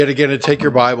Yet again, to take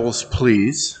your Bibles,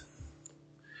 please,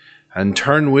 and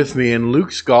turn with me in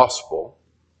Luke's Gospel.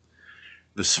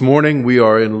 This morning we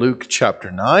are in Luke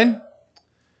chapter 9,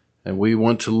 and we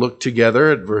want to look together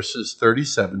at verses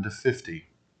 37 to 50.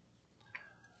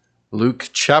 Luke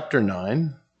chapter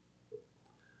 9,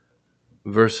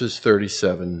 verses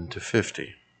 37 to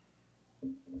 50.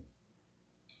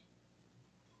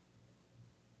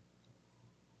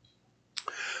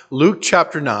 Luke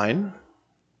chapter 9,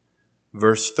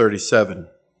 verse 37.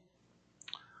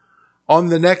 On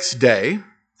the next day,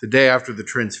 the day after the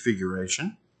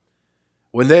Transfiguration,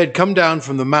 when they had come down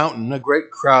from the mountain, a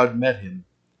great crowd met him.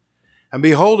 And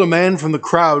behold, a man from the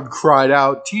crowd cried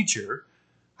out, "Teacher,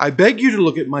 I beg you to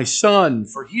look at my son,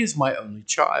 for he is my only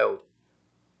child.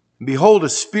 And behold, a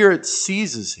spirit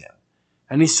seizes him,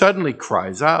 and he suddenly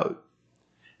cries out.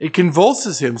 It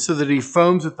convulses him so that he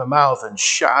foams at the mouth and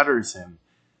shatters him,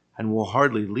 and will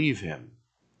hardly leave him.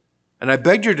 And I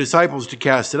begged your disciples to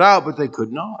cast it out, but they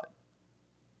could not."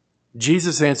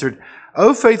 Jesus answered,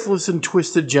 "O faithless and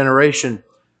twisted generation,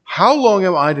 how long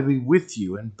am I to be with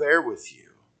you and bear with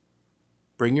you?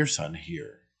 Bring your son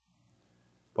here."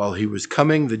 While he was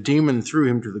coming, the demon threw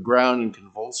him to the ground and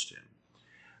convulsed him.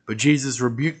 But Jesus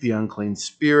rebuked the unclean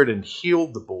spirit and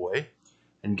healed the boy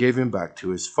and gave him back to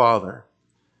his father.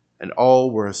 And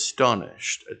all were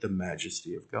astonished at the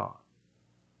majesty of God.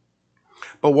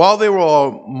 But while they were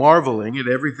all marveling at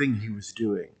everything he was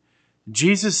doing,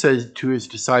 Jesus said to his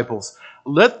disciples,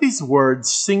 "Let these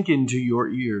words sink into your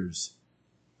ears.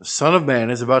 The Son of Man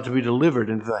is about to be delivered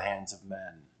into the hands of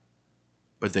men."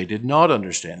 But they did not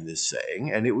understand this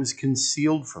saying, and it was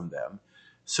concealed from them,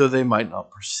 so they might not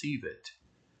perceive it.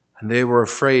 And they were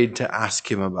afraid to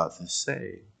ask him about this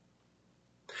saying.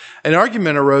 An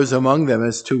argument arose among them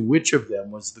as to which of them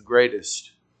was the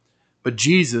greatest. But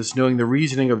Jesus, knowing the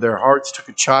reasoning of their hearts, took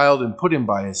a child and put him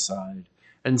by his side,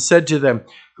 and said to them,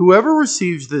 "Whoever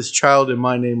receives this child in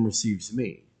my name receives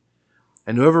me,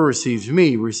 and whoever receives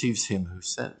me receives him who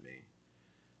sent me.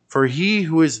 For he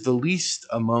who is the least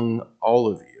among all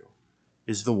of you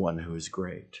is the one who is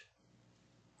great."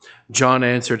 John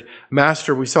answered,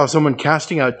 "Master, we saw someone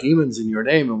casting out demons in your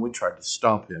name, and we tried to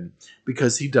stop him,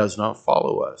 because he does not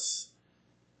follow us."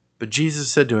 But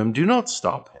Jesus said to him, "Do not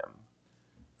stop him,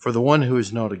 for the one who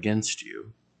is not against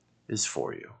you is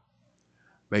for you."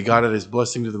 May God add his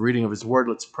blessing to the reading of his word.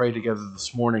 Let's pray together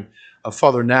this morning.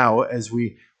 Father, now as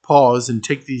we pause and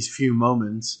take these few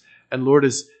moments, and Lord,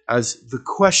 as the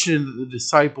question that the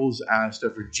disciples asked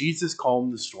after Jesus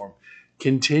calmed the storm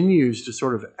continues to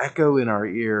sort of echo in our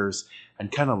ears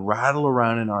and kind of rattle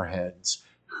around in our heads,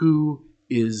 who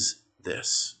is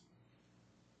this?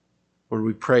 Lord,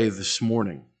 we pray this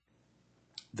morning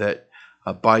that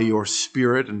by your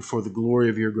Spirit and for the glory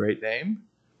of your great name,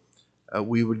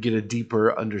 we would get a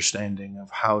deeper understanding of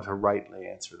how to rightly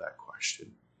answer that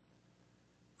question.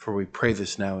 For we pray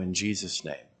this now in Jesus'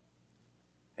 name.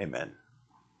 Amen.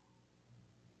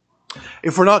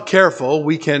 If we're not careful,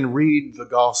 we can read the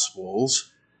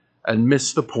Gospels and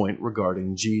miss the point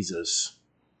regarding Jesus.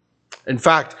 In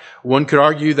fact, one could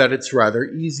argue that it's rather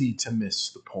easy to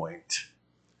miss the point.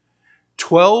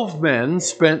 12 men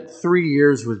spent 3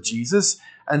 years with Jesus,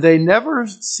 and they never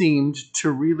seemed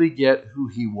to really get who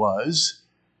he was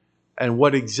and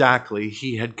what exactly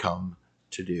he had come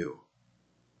to do.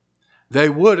 They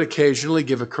would occasionally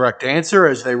give a correct answer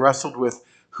as they wrestled with,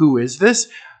 who is this?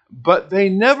 But they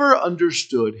never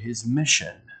understood his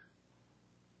mission.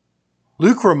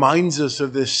 Luke reminds us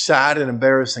of this sad and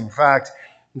embarrassing fact.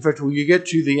 In fact, when you get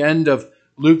to the end of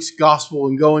Luke's gospel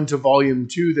and go into volume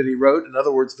 2 that he wrote, in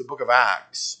other words, the book of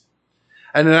Acts.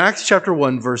 And in Acts chapter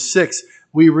 1, verse 6,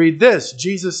 we read this.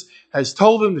 Jesus has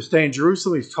told them to stay in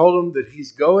Jerusalem. He's told them that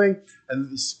he's going and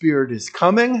that the Spirit is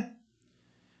coming.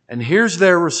 And here's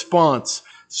their response.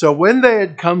 So when they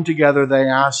had come together, they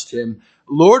asked him,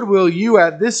 "Lord, will you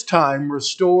at this time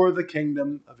restore the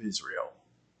kingdom of Israel?"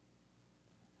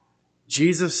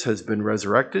 Jesus has been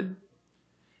resurrected.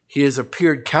 He has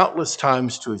appeared countless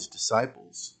times to his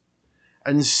disciples.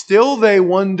 And still they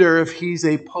wonder if he's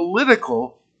a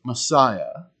political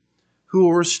Messiah who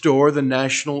will restore the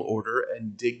national order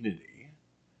and dignity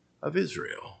of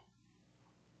Israel.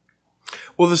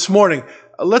 Well, this morning,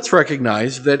 let's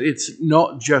recognize that it's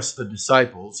not just the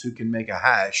disciples who can make a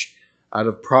hash out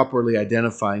of properly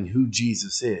identifying who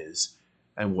Jesus is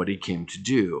and what he came to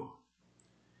do.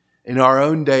 In our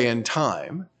own day and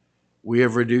time, we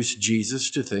have reduced Jesus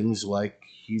to things like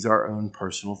he's our own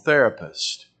personal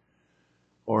therapist,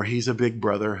 or he's a big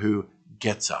brother who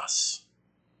gets us.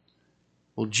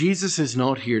 Well, Jesus is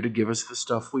not here to give us the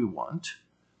stuff we want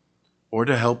or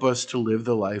to help us to live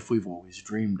the life we've always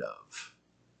dreamed of.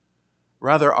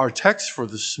 Rather, our text for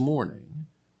this morning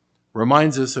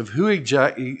reminds us of who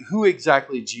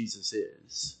exactly Jesus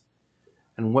is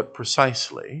and what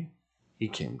precisely he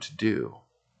came to do.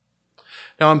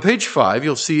 Now, on page 5,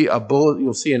 you'll see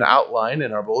an outline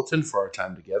in our bulletin for our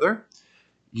time together.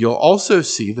 You'll also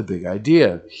see the big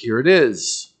idea. Here it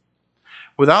is.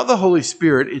 Without the Holy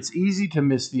Spirit, it's easy to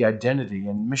miss the identity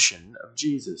and mission of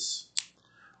Jesus.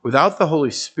 Without the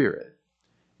Holy Spirit,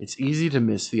 it's easy to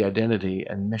miss the identity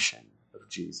and mission of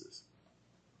Jesus.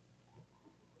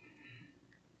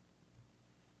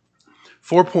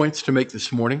 4 points to make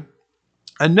this morning.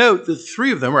 And note that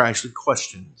 3 of them are actually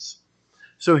questions.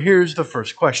 So here's the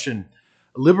first question.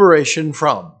 Liberation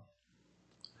from.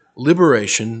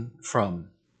 Liberation from.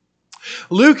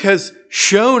 Luke has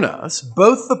shown us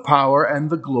both the power and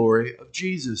the glory of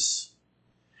Jesus.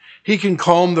 He can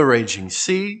calm the raging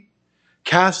sea,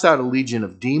 cast out a legion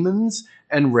of demons,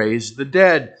 and raise the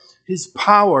dead. His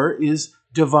power is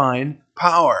divine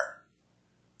power.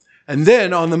 And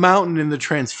then on the mountain in the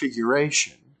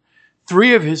Transfiguration,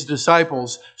 3 of his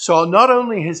disciples saw not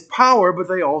only his power, but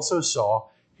they also saw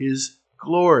his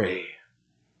glory.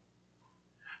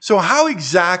 So how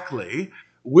exactly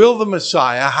will the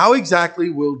Messiah, how exactly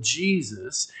will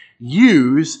Jesus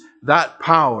use that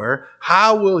power?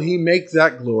 How will he make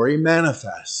that glory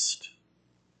manifest?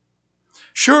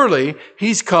 Surely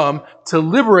he's come to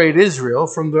liberate Israel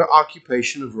from the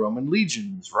occupation of Roman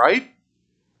legions, right?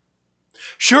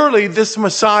 Surely this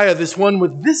Messiah, this one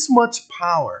with this much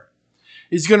power,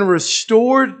 is going to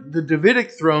restore the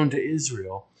Davidic throne to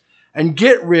Israel and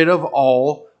get rid of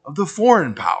all of the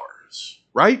foreign powers,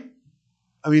 right?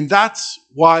 I mean, that's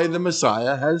why the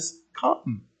Messiah has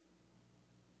come.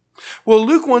 Well,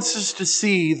 Luke wants us to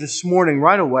see this morning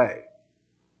right away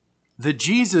that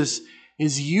Jesus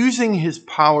is using his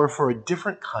power for a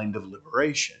different kind of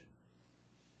liberation.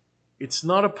 It's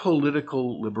not a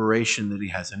political liberation that he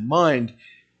has in mind.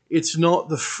 It's not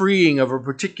the freeing of a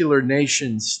particular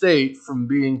nation state from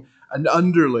being an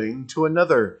underling to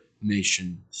another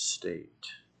nation state.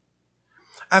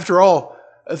 After all,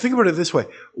 think about it this way.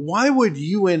 Why would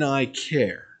you and I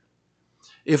care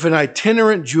if an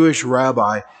itinerant Jewish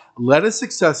rabbi led a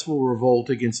successful revolt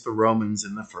against the Romans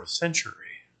in the first century?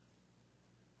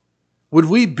 Would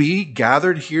we be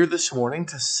gathered here this morning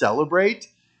to celebrate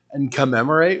and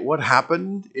commemorate what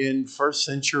happened in first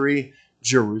century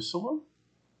Jerusalem?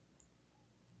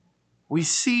 We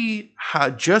see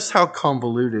just how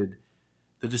convoluted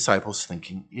the disciples'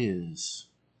 thinking is.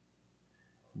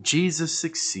 Jesus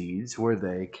succeeds where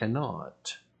they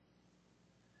cannot.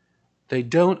 They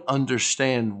don't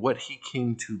understand what he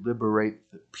came to liberate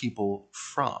the people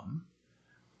from.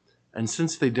 And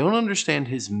since they don't understand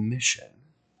his mission,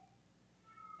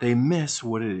 they miss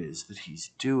what it is that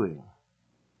he's doing.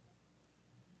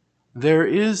 There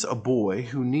is a boy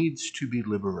who needs to be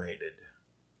liberated.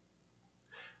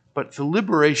 But the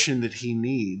liberation that he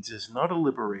needs is not a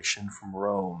liberation from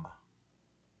Rome.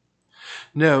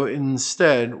 No,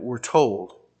 instead, we're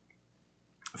told,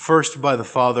 first by the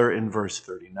Father in verse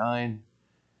 39,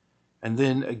 and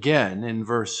then again in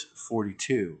verse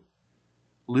 42,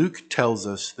 Luke tells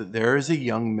us that there is a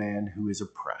young man who is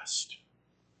oppressed.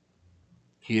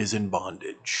 He is in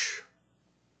bondage.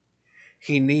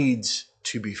 He needs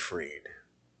to be freed.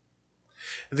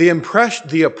 The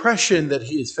oppression that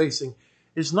he is facing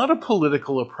is not a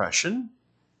political oppression.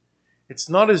 It's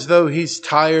not as though he's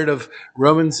tired of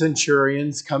Roman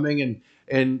centurions coming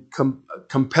and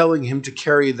compelling him to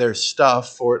carry their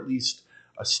stuff for at least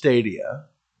a stadia.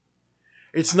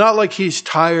 It's not like he's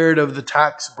tired of the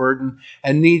tax burden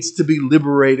and needs to be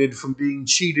liberated from being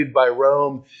cheated by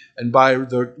Rome and by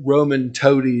the Roman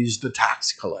toadies, the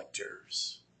tax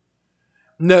collectors.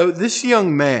 No, this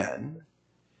young man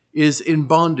is in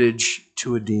bondage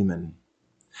to a demon.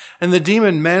 And the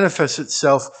demon manifests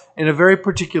itself in a very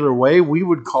particular way. We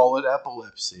would call it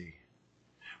epilepsy.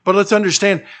 But let's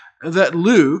understand that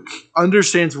Luke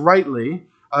understands rightly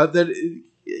that,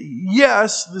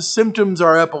 yes, the symptoms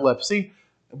are epilepsy,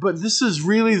 but this is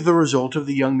really the result of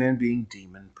the young man being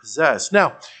demon-possessed.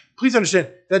 Now, please understand,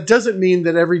 that doesn't mean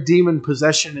that every demon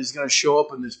possession is going to show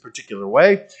up in this particular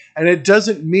way. And it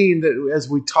doesn't mean that as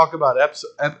we talk about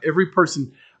every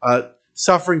person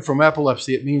suffering from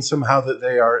epilepsy, it means somehow that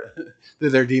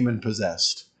they're demon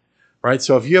possessed, right?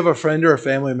 So if you have a friend or a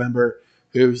family member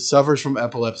who suffers from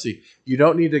epilepsy, you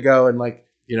don't need to go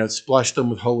and splash them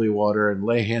with holy water and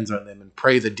lay hands on them and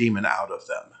pray the demon out of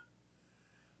them.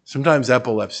 Sometimes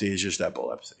epilepsy is just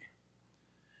epilepsy.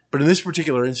 But in this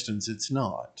particular instance, it's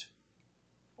not.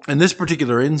 In this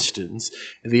particular instance,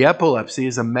 the epilepsy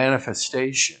is a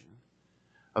manifestation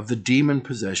of the demon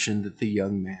possession that the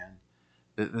young man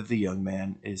that the young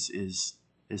man is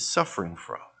suffering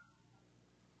from.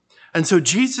 And so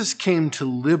Jesus came to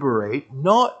liberate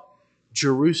not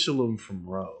Jerusalem from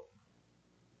Rome.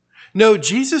 No,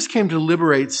 Jesus came to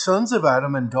liberate sons of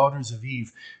Adam and daughters of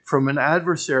Eve from an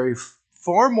adversary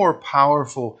far more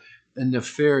powerful and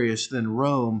nefarious than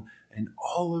Rome and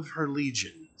all of her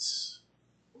legions.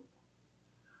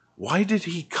 Why did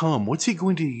he come? What's he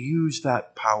going to use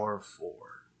that power for?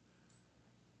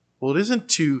 Well, it isn't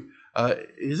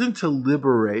to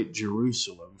liberate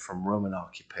Jerusalem from Roman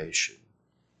occupation.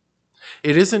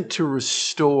 It isn't to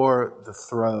restore the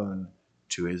throne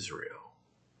to Israel.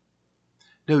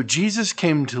 No, Jesus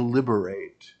came to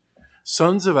liberate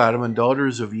sons of Adam and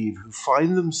daughters of Eve who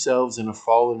find themselves in a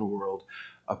fallen world,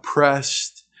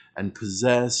 oppressed and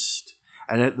possessed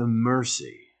and at the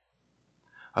mercy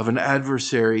of an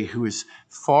adversary who is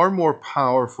far more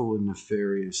powerful and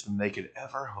nefarious than they could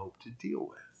ever hope to deal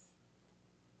with.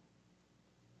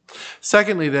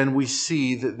 Secondly, then, we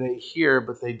see that they hear,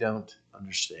 but they don't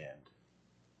understand.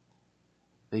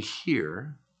 They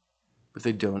hear, but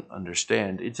they don't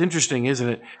understand. It's interesting, isn't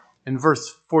it? In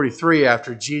verse 43,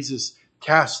 after Jesus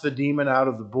cast the demon out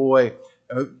of the boy,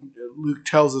 Luke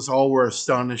tells us all were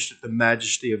astonished at the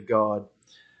majesty of God.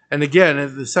 And again,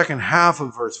 in the second half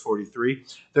of verse 43,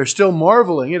 they're still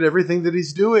marveling at everything that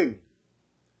he's doing.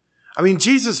 I mean,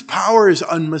 Jesus' power is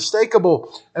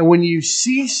unmistakable. And when you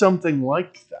see something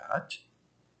like that,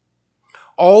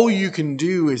 all you can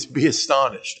do is be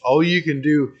astonished. All you can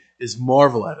do is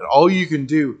marvel at it. All you can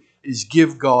do is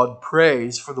give God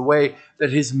praise for the way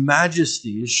that his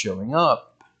majesty is showing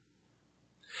up.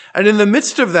 And in the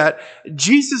midst of that,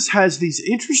 Jesus has these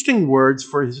interesting words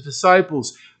for his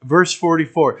disciples. Verse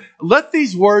 44, let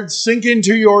these words sink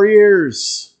into your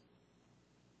ears.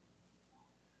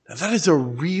 Now that is a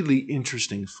really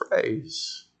interesting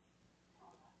phrase.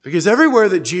 Because everywhere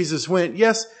that Jesus went,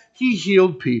 yes, he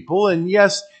healed people, and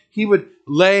yes, he would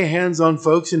lay hands on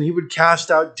folks, and he would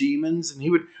cast out demons, and he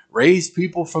would raise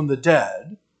people from the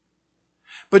dead.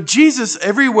 But Jesus,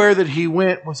 everywhere that he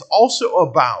went, was also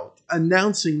about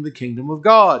announcing the kingdom of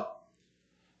God.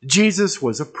 Jesus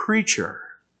was a preacher.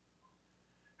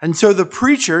 And so the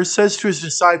preacher says to his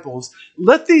disciples,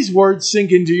 let these words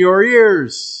sink into your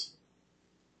ears.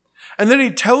 And then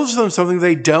he tells them something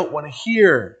they don't want to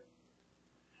hear.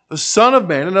 The Son of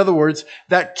Man, in other words,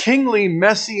 that kingly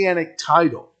messianic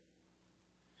title,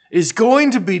 is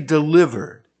going to be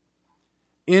delivered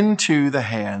into the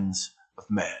hands of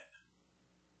men.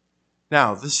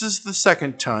 Now, this is the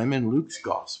second time in Luke's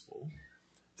gospel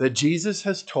that Jesus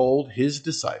has told his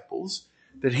disciples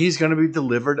that he's going to be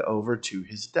delivered over to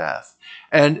his death.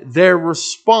 And their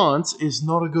response is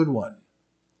not a good one.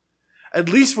 At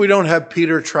least we don't have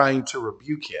Peter trying to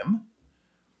rebuke him.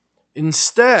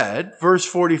 Instead, verse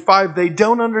 45, they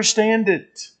don't understand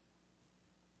it.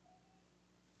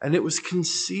 And it was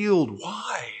concealed.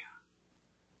 Why?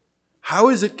 How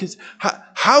is it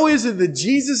that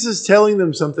Jesus is telling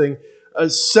them something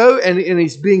and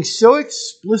he's being so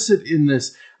explicit in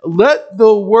this? Let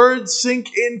the word sink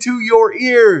into your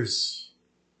ears.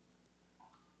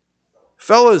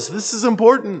 Fellas, this is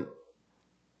important.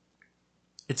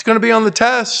 It's going to be on the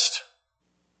test.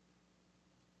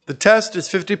 The test is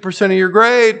 50% of your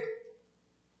grade.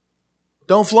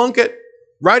 Don't flunk it.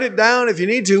 Write it down if you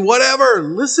need to. Whatever.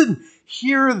 Listen.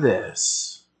 Hear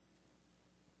this.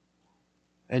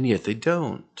 And yet they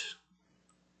don't.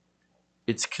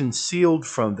 It's concealed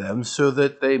from them so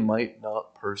that they might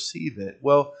not perceive it.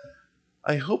 Well,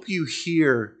 I hope you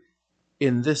hear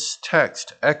in this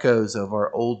text echoes of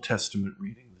our Old Testament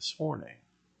reading this morning.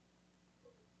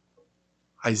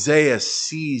 Isaiah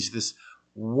sees this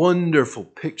wonderful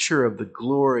picture of the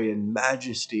glory and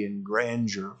majesty and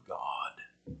grandeur of God.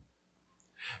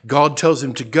 God tells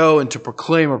him to go and to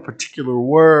proclaim a particular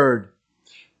word,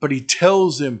 but he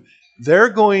tells him they're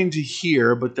going to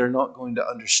hear, but they're not going to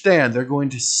understand. They're going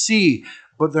to see,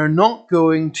 but they're not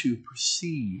going to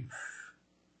perceive.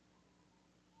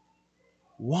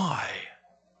 Why?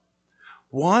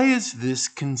 Why is this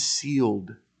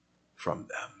concealed from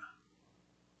them?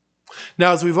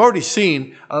 Now, as we've already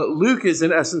seen, Luke is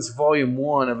in essence volume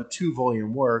 1 of a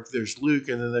 2-volume work. There's Luke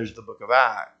and then there's the book of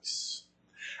Acts.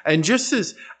 And just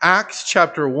as Acts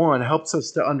chapter 1 helps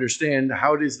us to understand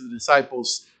how it is the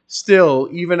disciples still,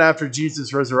 even after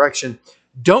Jesus' resurrection,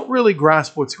 don't really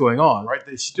grasp what's going on, right?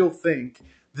 They still think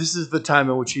this is the time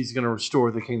in which he's going to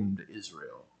restore the kingdom to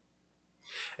Israel.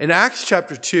 In Acts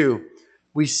chapter 2,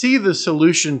 we see the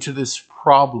solution to this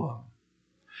problem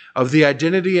of the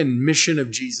identity and mission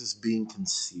of Jesus being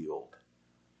concealed.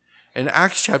 In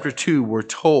Acts chapter 2, we're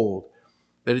told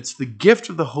that it's the gift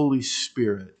of the Holy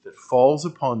Spirit that falls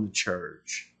upon the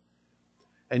church.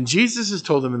 And Jesus has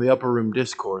told them in the upper room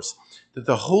discourse that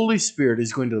the Holy Spirit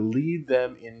is going to lead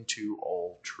them into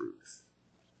all truth.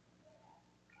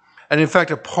 And in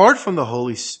fact, apart from the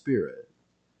Holy Spirit,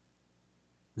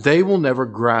 they will never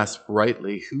grasp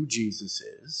rightly who Jesus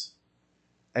is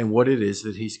and what it is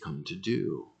that he's come to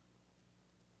do.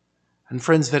 And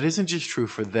friends, that isn't just true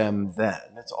for them then,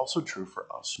 it's also true for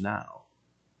us now.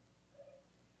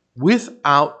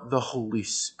 Without the Holy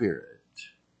Spirit,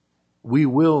 we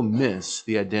will miss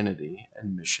the identity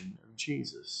and mission of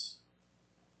Jesus.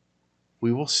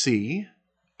 We will see,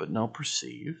 but not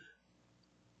perceive.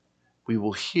 We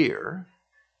will hear,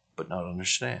 but not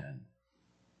understand.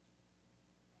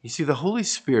 You see, the Holy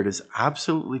Spirit is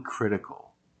absolutely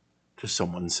critical to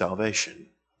someone's salvation.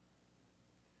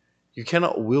 You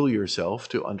cannot will yourself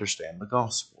to understand the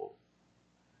gospel.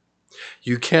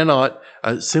 You cannot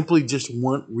simply just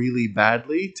want really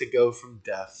badly to go from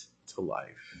death to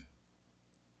life.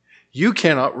 You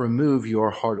cannot remove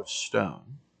your heart of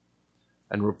stone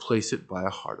and replace it by a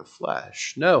heart of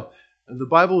flesh. No, the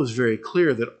Bible is very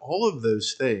clear that all of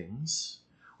those things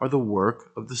are the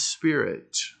work of the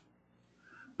Spirit.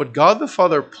 What God the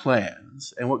Father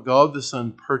plans and what God the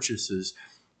Son purchases,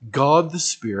 God the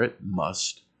Spirit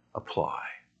must apply.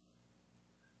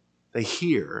 They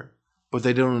hear, but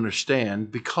they don't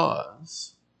understand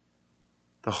because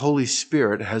the Holy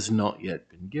Spirit has not yet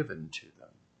been given to them.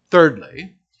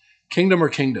 Thirdly, kingdom or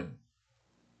kingdom?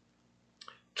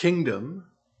 Kingdom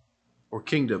or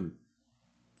kingdom?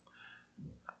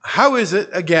 How is it,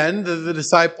 again, that the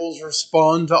disciples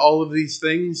respond to all of these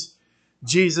things?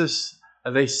 Jesus,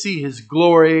 they see his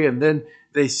glory, and then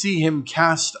they see him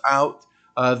cast out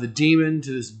the demon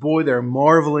to this boy. They're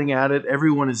marveling at it.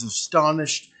 Everyone is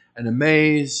astonished and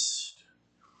amazed.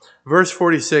 Verse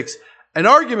 46, an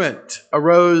argument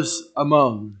arose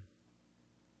among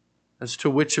as to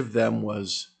which of them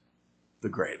was the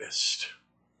greatest.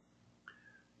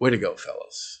 Way to go,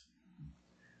 fellas.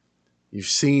 You've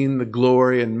seen the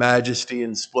glory and majesty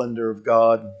and splendor of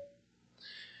God.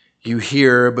 You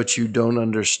hear, but you don't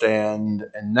understand.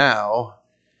 And now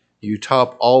you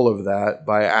top all of that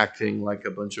by acting like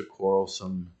a bunch of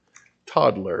quarrelsome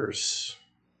toddlers.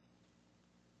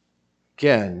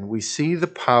 Again, we see the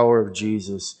power of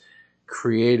Jesus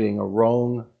creating a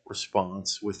wrong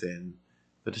response within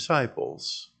the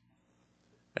disciples.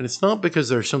 And it's not because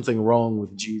there's something wrong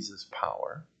with Jesus'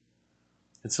 power.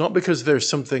 It's not because there's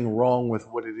something wrong with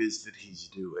what it is that he's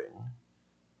doing.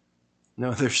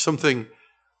 No, there's something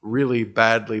really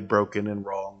badly broken and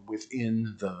wrong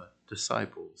within the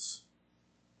disciples.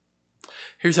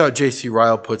 Here's how J.C.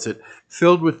 Ryle puts it.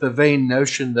 Filled with the vain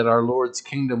notion that our Lord's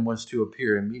kingdom was to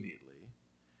appear immediately,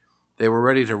 they were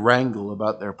ready to wrangle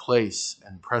about their place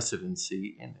and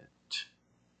precedency in it.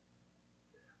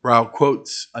 Ryle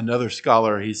quotes another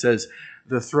scholar. He says,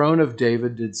 the throne of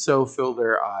David did so fill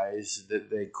their eyes that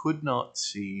they could not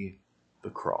see the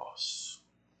cross.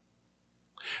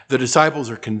 The disciples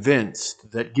are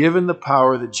convinced that given the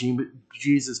power that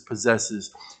Jesus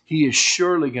possesses, he is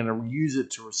surely going to use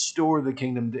it to restore the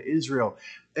kingdom to Israel.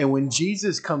 And when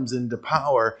Jesus comes into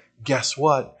power, guess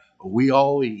what? We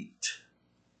all eat.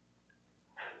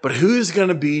 But who's going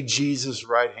to be Jesus'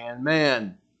 right-hand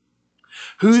man?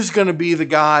 Who's going to be the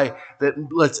guy that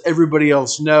lets everybody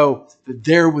else know that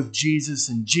they're with Jesus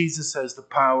and Jesus has the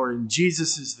power and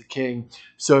Jesus is the king?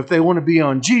 So if they want to be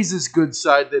on Jesus' good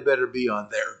side, they better be on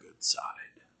their good side.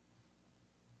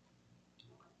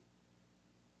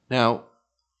 Now,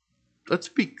 let's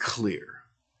be clear.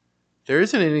 There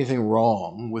isn't anything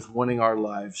wrong with wanting our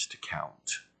lives to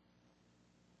count.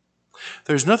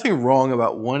 There's nothing wrong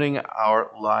about wanting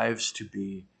our lives to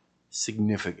be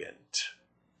significant.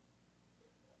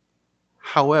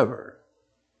 However,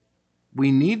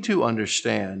 we need to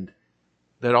understand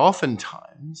that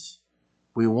oftentimes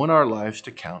we want our lives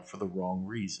to count for the wrong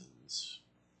reasons.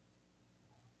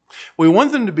 We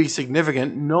want them to be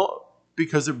significant not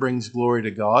because it brings glory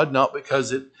to God, not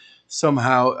because it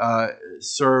somehow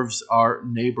serves our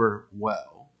neighbor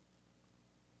well,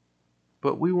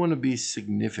 but we want to be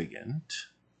significant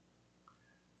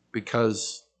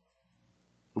because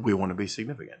we want to be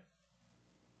significant.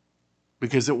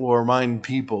 Because it will remind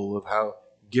people of how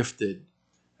gifted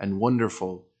and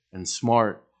wonderful and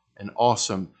smart and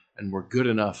awesome and we're good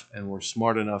enough and we're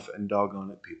smart enough and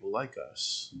doggone it, people like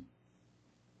us.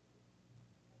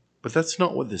 But that's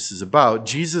not what this is about.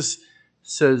 Jesus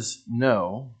says,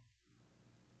 no,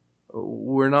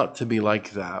 we're not to be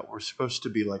like that. We're supposed to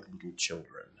be like little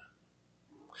children.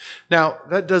 Now,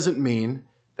 that doesn't mean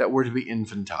that we're to be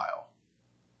infantile.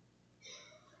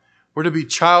 We're to be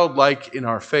childlike in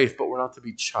our faith, but we're not to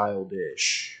be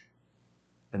childish.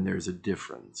 And there's a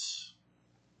difference.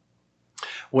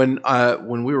 When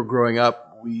we were growing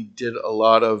up, we did a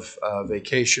lot of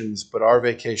vacations, but our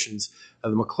vacations, the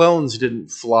McClellans didn't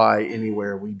fly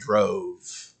anywhere. We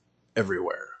drove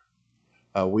everywhere.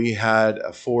 We had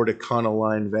a Ford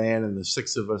Econoline van, and the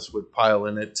 6 of us would pile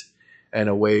in it, and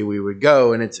away we would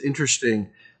go. And it's interesting,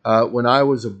 when I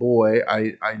was a boy,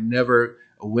 I never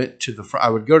went to the front. I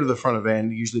would go to the front of the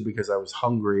van, usually because I was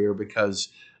hungry or because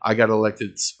I got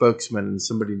elected spokesman and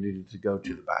somebody needed to go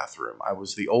to the bathroom. I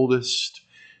was the oldest,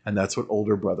 and that's what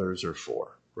older brothers are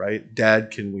for, right?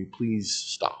 Dad, can we please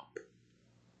stop?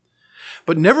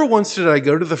 But never once did I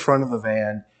go to the front of the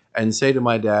van and say to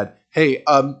my dad, hey,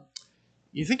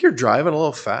 you think you're driving a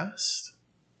little fast?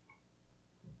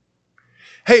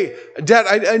 Hey, Dad,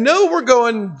 I know we're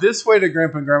going this way to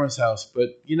Grandpa and Grandma's house,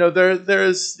 but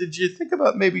did you think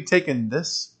about maybe taking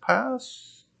this path?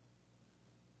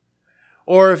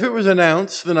 Or if it was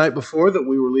announced the night before that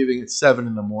we were leaving at 7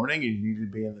 in the morning and you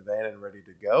needed to be in the van and ready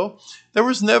to go, there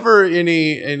was never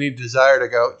any desire to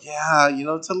go, yeah,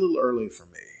 it's a little early for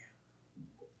me.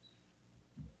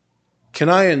 Can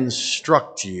I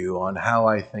instruct you on how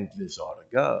I think this ought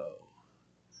to go?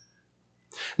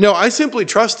 No, I simply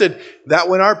trusted that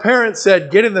when our parents said,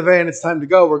 get in the van, it's time to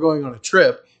go, we're going on a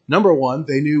trip. Number one,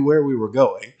 they knew where we were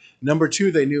going. Number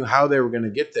two, they knew how they were going to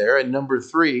get there. And number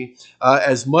three,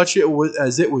 as much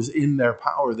as it was in their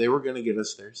power, they were going to get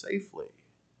us there safely.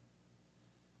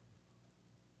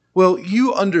 Well,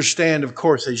 you understand, of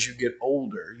course, as you get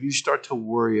older, you start to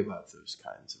worry about those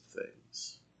kinds of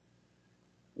things.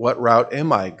 What route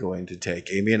am I going to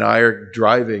take? Amy and I are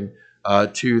driving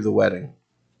to the wedding.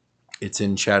 It's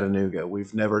in Chattanooga.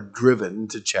 We've never driven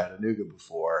to Chattanooga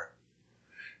before.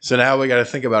 So now we got to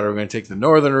think about, are we going to take the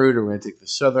northern route or are we going to take the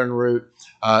southern route?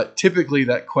 Typically,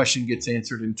 that question gets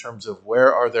answered in terms of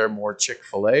where are there more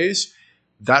Chick-fil-A's?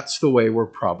 That's the way we're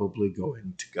probably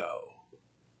going to go.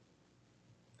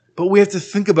 But we have to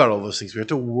think about all those things. We have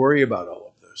to worry about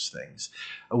all of those things.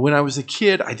 When I was a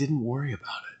kid, I didn't worry about it.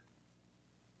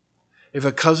 If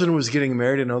a cousin was getting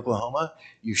married in Oklahoma,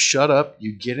 you shut up,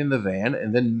 you get in the van,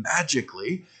 and then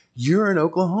magically, you're in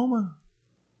Oklahoma.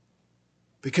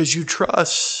 Because you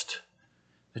trust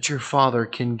that your Father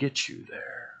can get you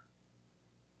there.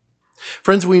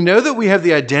 Friends, we know that we have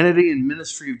the identity and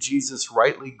ministry of Jesus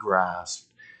rightly grasped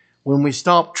when we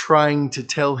stop trying to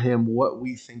tell him what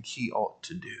we think he ought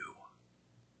to do.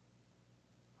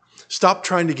 Stop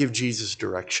trying to give Jesus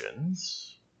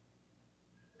directions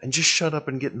and just shut up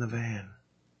and get in the van.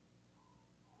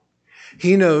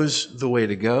 He knows the way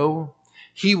to go.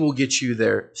 He will get you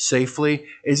there safely.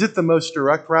 Is it the most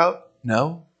direct route?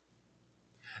 No.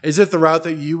 Is it the route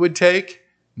that you would take?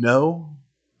 No.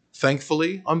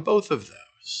 Thankfully, on both of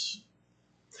those.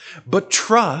 But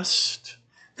trust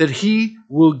that he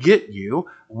will get you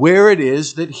where it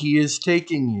is that he is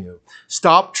taking you.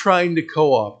 Stop trying to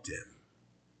co-opt him.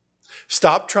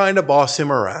 Stop trying to boss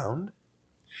him around.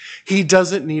 He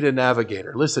doesn't need a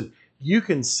navigator. Listen, you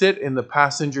can sit in the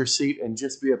passenger seat and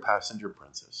just be a passenger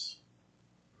princess.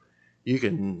 You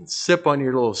can sip on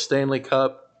your little Stanley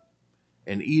cup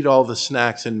and eat all the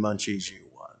snacks and munchies you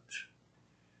want.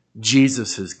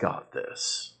 Jesus has got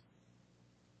this.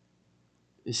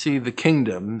 You see, the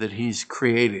kingdom that he's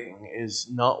creating is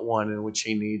not one in which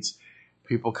he needs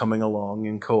people coming along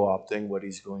and co-opting what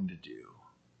he's going to do.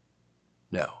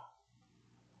 No.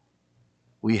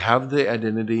 We have the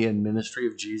identity and ministry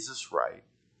of Jesus right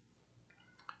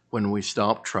when we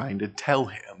stop trying to tell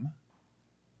him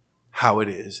how it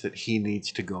is that he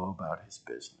needs to go about his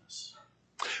business.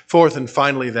 Fourth and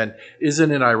finally then,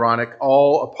 isn't it ironic?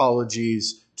 All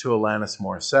apologies to Alanis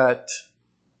Morissette,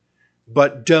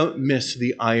 but don't miss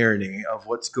the irony of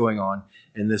what's going on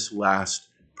in this last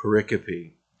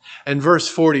pericope. In verse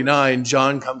 49,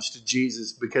 John comes to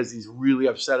Jesus because he's really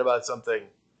upset about something.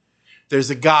 There's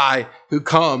a guy who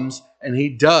comes and he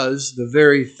does the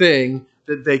very thing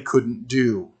that they couldn't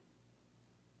do.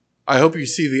 I hope you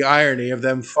see the irony of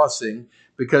them fussing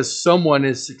because someone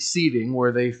is succeeding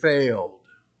where they failed.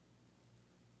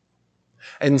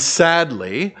 And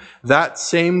sadly, that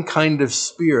same kind of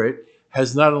spirit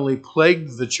has not only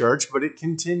plagued the church, but it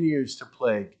continues to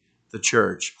plague the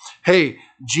church. Hey,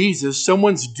 Jesus,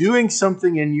 someone's doing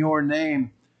something in your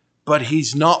name, but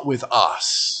he's not with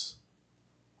us.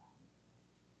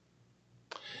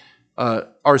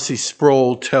 R.C.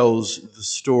 Sproul tells the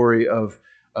story of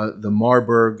the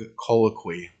Marburg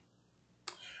Colloquy.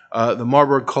 The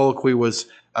Marburg Colloquy was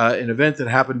an event that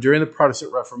happened during the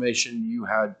Protestant Reformation. You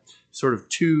had sort of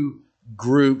two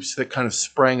groups that kind of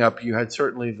sprang up. You had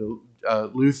certainly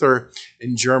Luther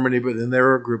in Germany, but then there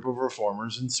were a group of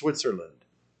reformers in Switzerland.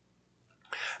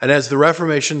 And as the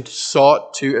Reformation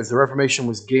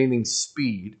was gaining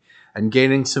speed and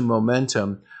gaining some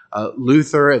momentum,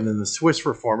 Luther and then the Swiss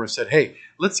reformers said, "Hey,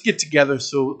 let's get together.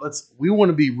 We want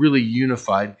to be really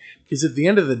unified, because at the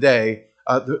end of the day,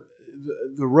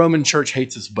 the Roman Church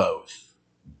hates us both.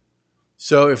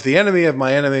 So if the enemy of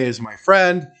my enemy is my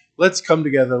friend, let's come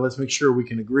together. Let's make sure we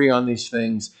can agree on these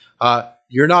things.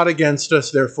 You're not against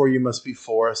us, therefore you must be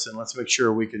for us, and let's make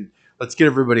sure let's get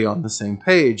everybody on the same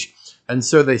page." And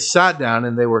so they sat down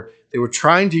and they were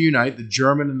trying to unite the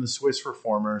German and the Swiss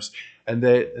reformers, and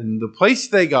the place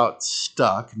they got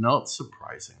stuck, not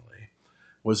surprisingly,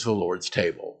 was the Lord's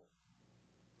table.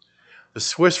 The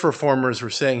Swiss reformers were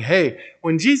saying, "Hey,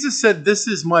 when Jesus said, 'This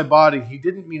is my body,' he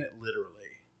didn't mean it literally."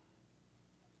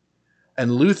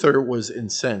 And Luther was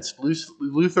incensed.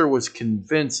 Luther was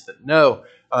convinced that no,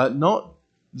 not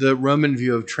the Roman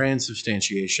view of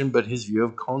transubstantiation, but his view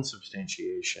of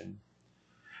consubstantiation.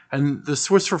 And the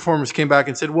Swiss reformers came back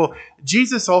and said, "Well,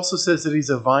 Jesus also says that he's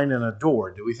a vine and a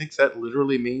door. Do we think that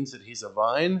literally means that he's a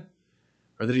vine?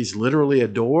 Or that he's literally a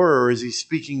door? Or is he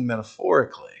speaking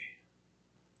metaphorically?"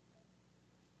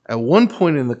 At one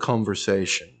point in the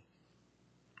conversation,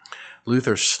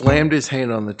 Luther slammed his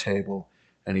hand on the table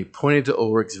and he pointed to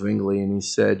Ulrich Zwingli and he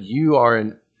said, "You are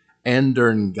an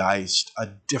anderen Geist, a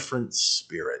different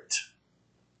spirit."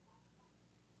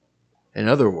 In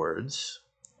other words,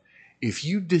 if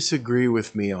you disagree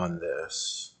with me on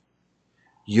this,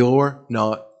 you're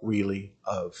not really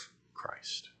of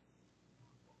Christ.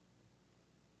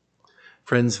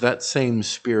 Friends, that same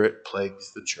spirit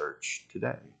plagues the church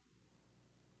today.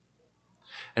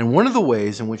 And one of the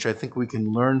ways in which I think we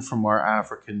can learn from our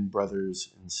African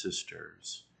brothers and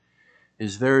sisters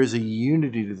is there is a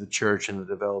unity to the church in the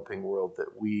developing world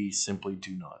that we simply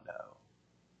do not know.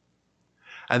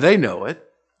 And they know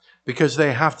it because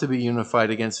they have to be unified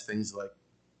against things like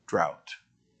drought.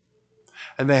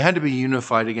 And they had to be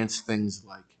unified against things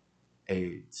like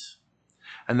AIDS.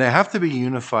 And they have to be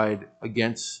unified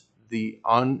against the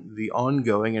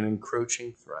ongoing and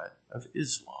encroaching threat of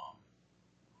Islam.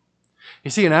 You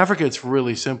see, in Africa, it's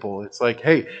really simple. It's like,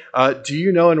 "Hey, do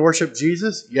you know and worship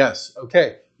Jesus?" "Yes."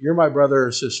 "Okay, you're my brother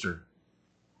or sister.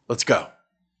 Let's go."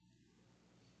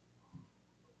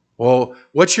 "Well,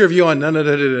 what's your view on none of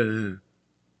that?"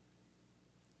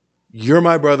 "You're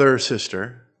my brother or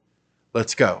sister.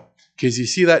 Let's go." Because you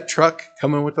see that truck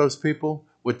coming with those people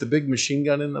with the big machine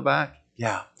gun in the back?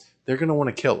 Yeah, they're going to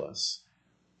want to kill us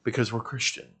because we're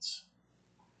Christians.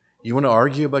 You want to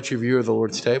argue about your view of the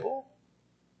Lord's table?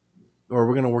 Or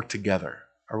we're going to work together?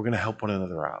 Or we're going to help one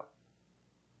another out?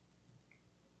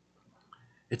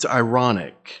 It's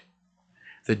ironic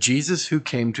that Jesus, who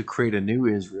came to create a new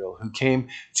Israel, who came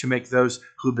to make those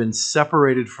who've been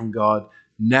separated from God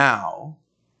now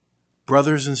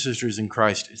brothers and sisters in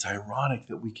Christ, it's ironic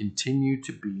that we continue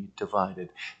to be divided.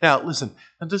 Now, listen,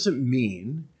 that doesn't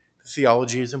mean that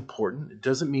theology is important. It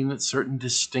doesn't mean that certain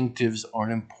distinctives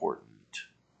aren't important.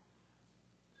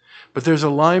 But there's a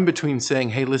line between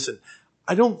saying, "Hey, listen,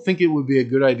 I don't think it would be a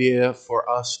good idea for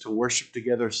us to worship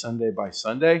together Sunday by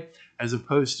Sunday," as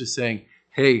opposed to saying,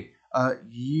 "Hey,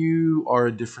 you are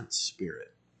a different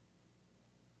spirit.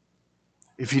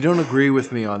 If you don't agree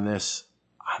with me on this,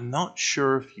 I'm not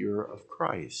sure if you're of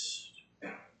Christ."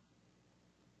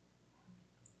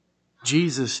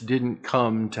 Jesus didn't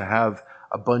come to have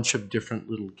a bunch of different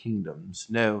little kingdoms.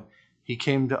 No, he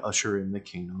came to usher in the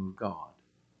kingdom of God.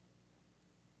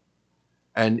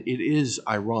 And it is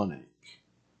ironic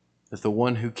that the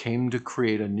one who came to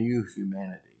create a new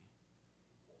humanity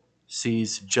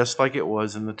sees, just like it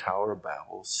was in the Tower of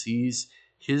Babel, sees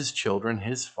his children,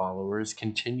 his followers,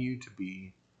 continue to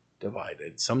be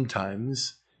divided,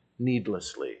 sometimes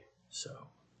needlessly so.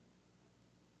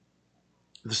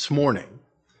 This morning,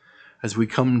 as we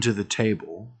come to the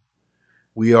table,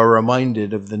 we are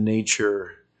reminded of the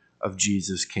nature of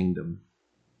Jesus' kingdom.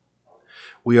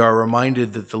 We are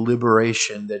reminded that the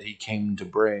liberation that he came to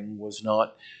bring was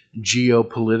not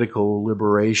geopolitical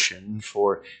liberation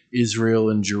for Israel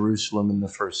and Jerusalem in the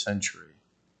first century.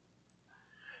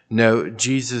 No,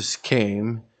 Jesus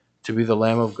came to be the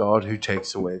Lamb of God who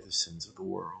takes away the sins of the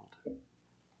world.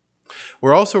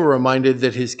 We're also reminded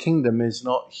that his kingdom is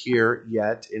not here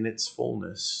yet in its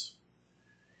fullness.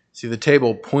 See, the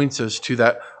table points us to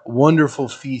that wonderful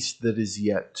feast that is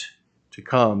yet to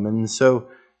come. And so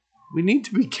we need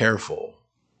to be careful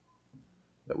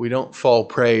That we don't fall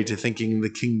prey to thinking the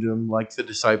kingdom, like the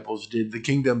disciples did, the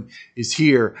kingdom is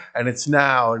here and it's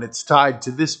now and it's tied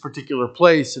to this particular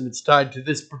place and it's tied to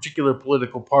this particular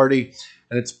political party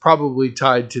and it's probably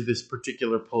tied to this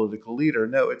particular political leader.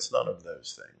 No, it's none of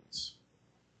those things.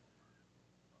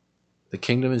 The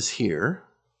kingdom is here,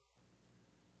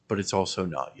 but it's also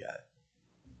not yet.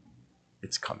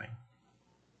 It's coming.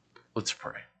 Let's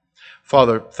pray.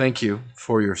 Father, thank you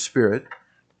for your Spirit.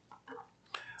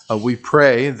 We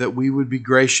pray that we would be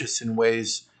gracious in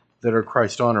ways that are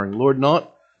Christ-honoring. Lord,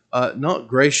 not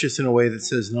gracious in a way that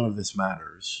says none of this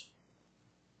matters,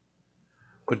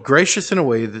 but gracious in a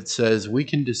way that says we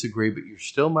can disagree, but you're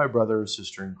still my brother or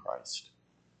sister in Christ.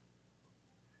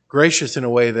 Gracious in a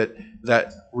way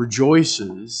that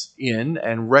rejoices in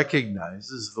and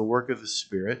recognizes the work of the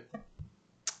Spirit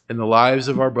in the lives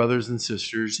of our brothers and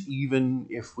sisters, even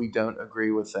if we don't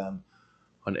agree with them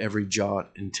on every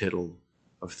jot and tittle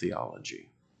of theology.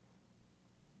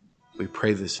 We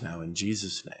pray this now in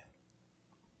Jesus' name.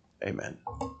 Amen.